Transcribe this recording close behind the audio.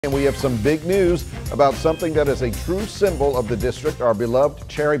And we have some big news about something that is a true symbol of the district, our beloved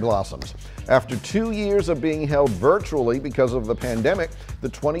cherry blossoms. After 2 years of being held virtually because of the pandemic, the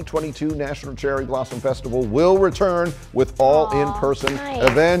 2022 National Cherry Blossom Festival will return with all in-person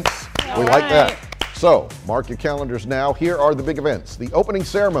events. We like that. So mark your calendars now. Here are the big events. The opening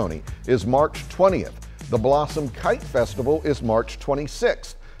ceremony is March 20th. The Blossom Kite Festival is March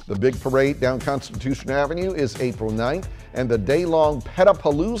 26th. The big parade down Constitution Avenue is April 9th, and the day-long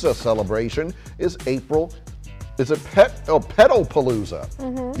Petapalooza celebration is Petapalooza?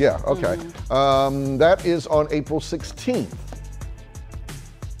 Yeah, okay. That is on April 16th.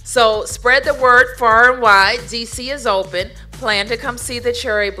 So spread the word far and wide. DC is open. Plan to come see the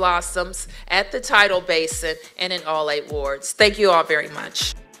cherry blossoms at the Tidal Basin and in all 8 wards. Thank you all very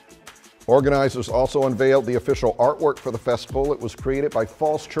much. Organizers also unveiled the official artwork for the festival. It was created by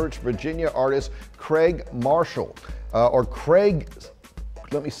Falls Church, Virginia artist Craig Marshall,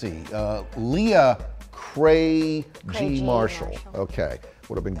 Leah Cray G. Marshall. Okay,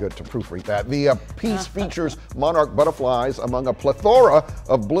 would have been good to proofread that. The piece features monarch butterflies among a plethora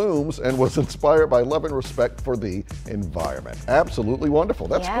of blooms and was inspired by love and respect for the environment. Absolutely wonderful.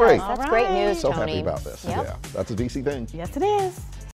 That's great. That's great news, So Tony. happy about this. Yep. Yeah, that's a DC thing. Yes, it is.